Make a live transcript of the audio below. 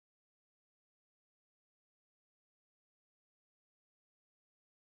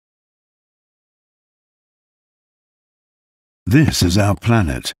This is our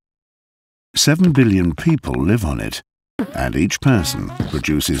planet. 7 billion people live on it, and each person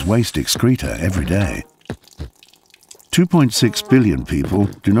produces waste excreta every day. 2.6 billion people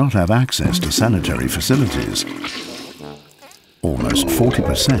do not have access to sanitary facilities. Almost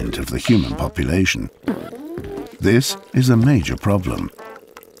 40% of the human population. This is a major problem.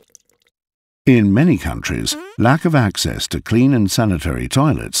 In many countries, lack of access to clean and sanitary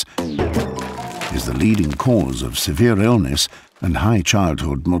toilets is the leading cause of severe illness and high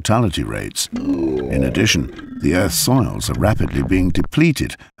childhood mortality rates. In addition, the Earth's soils are rapidly being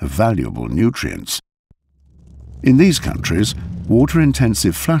depleted of valuable nutrients. In these countries,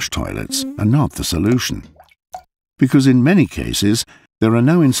 water-intensive flush toilets are not the solution, because in many cases there are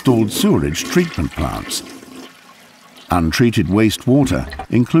no installed sewerage treatment plants. Untreated wastewater,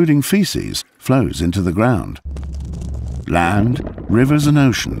 including feces, flows into the ground. Land, rivers and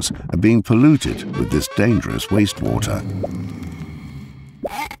oceans are being polluted with this dangerous wastewater.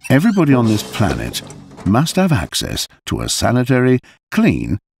 Everybody on this planet must have access to a sanitary,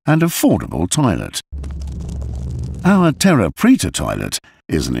 clean and affordable toilet. Our Terra Preta toilet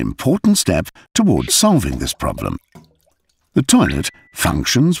is an important step towards solving this problem. The toilet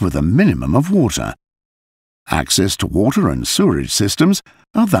functions with a minimum of water. Access to water and sewerage systems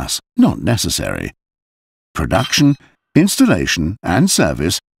are thus not necessary. Production, installation and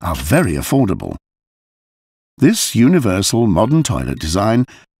service are very affordable. This universal modern toilet design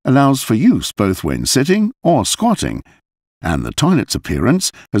allows for use both when sitting or squatting, and the toilet's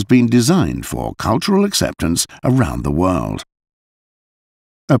appearance has been designed for cultural acceptance around the world.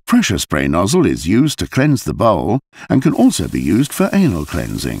 A pressure spray nozzle is used to cleanse the bowl and can also be used for anal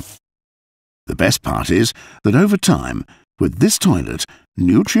cleansing. The best part is that over time, with this toilet,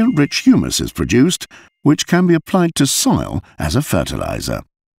 nutrient-rich humus is produced, which can be applied to soil as a fertilizer.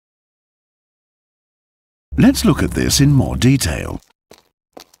 Let's look at this in more detail.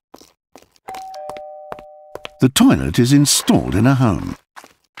 The toilet is installed in a home.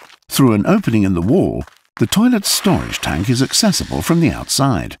 Through an opening in the wall, the toilet's storage tank is accessible from the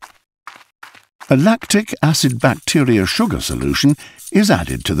outside. A lactic acid bacteria sugar solution is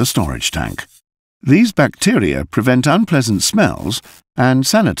added to the storage tank. These bacteria prevent unpleasant smells and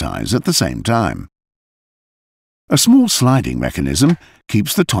sanitize at the same time. A small sliding mechanism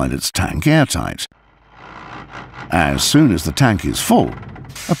keeps the toilet's tank airtight. As soon as the tank is full,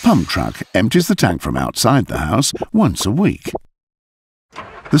 a pump truck empties the tank from outside the house once a week.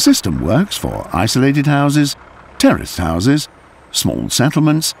 The system works for isolated houses, terraced houses, small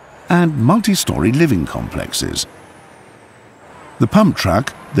settlements, and multi-story living complexes. The pump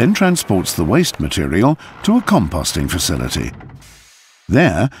truck then transports the waste material to a composting facility.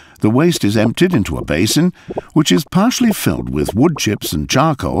 There, the waste is emptied into a basin, which is partially filled with wood chips and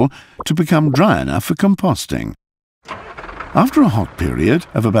charcoal to become dry enough for composting. After a hot period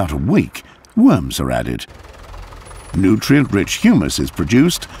of about a week, worms are added. Nutrient-rich humus is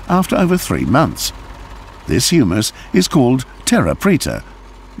produced after over 3 months. This humus is called Terra Preta,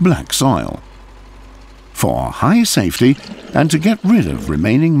 black soil. For high safety and to get rid of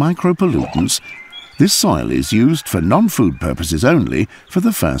remaining micropollutants, this soil is used for non-food purposes only for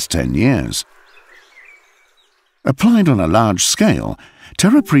the first 10 years. Applied on a large scale,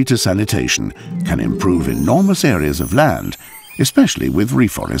 Terra Preta sanitation can improve enormous areas of land, especially with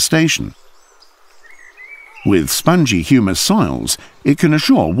reforestation. With spongy humus soils, it can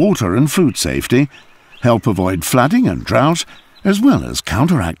assure water and food safety, help avoid flooding and drought, as well as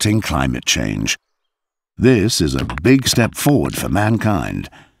counteracting climate change. This is a big step forward for mankind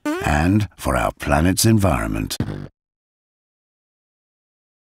and for our planet's environment.